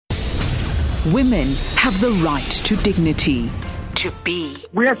Women have the right to dignity, to be.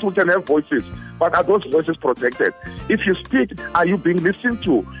 We can have voices, but are those voices protected? If you speak, are you being listened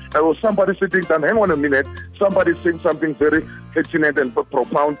to? Or somebody sitting down, hang on a minute, somebody saying something very pertinent and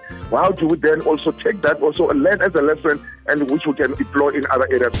profound. How do we then also take that also and learn as a lesson and which we can deploy in other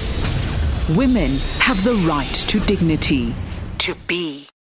areas? Women have the right to dignity, to be.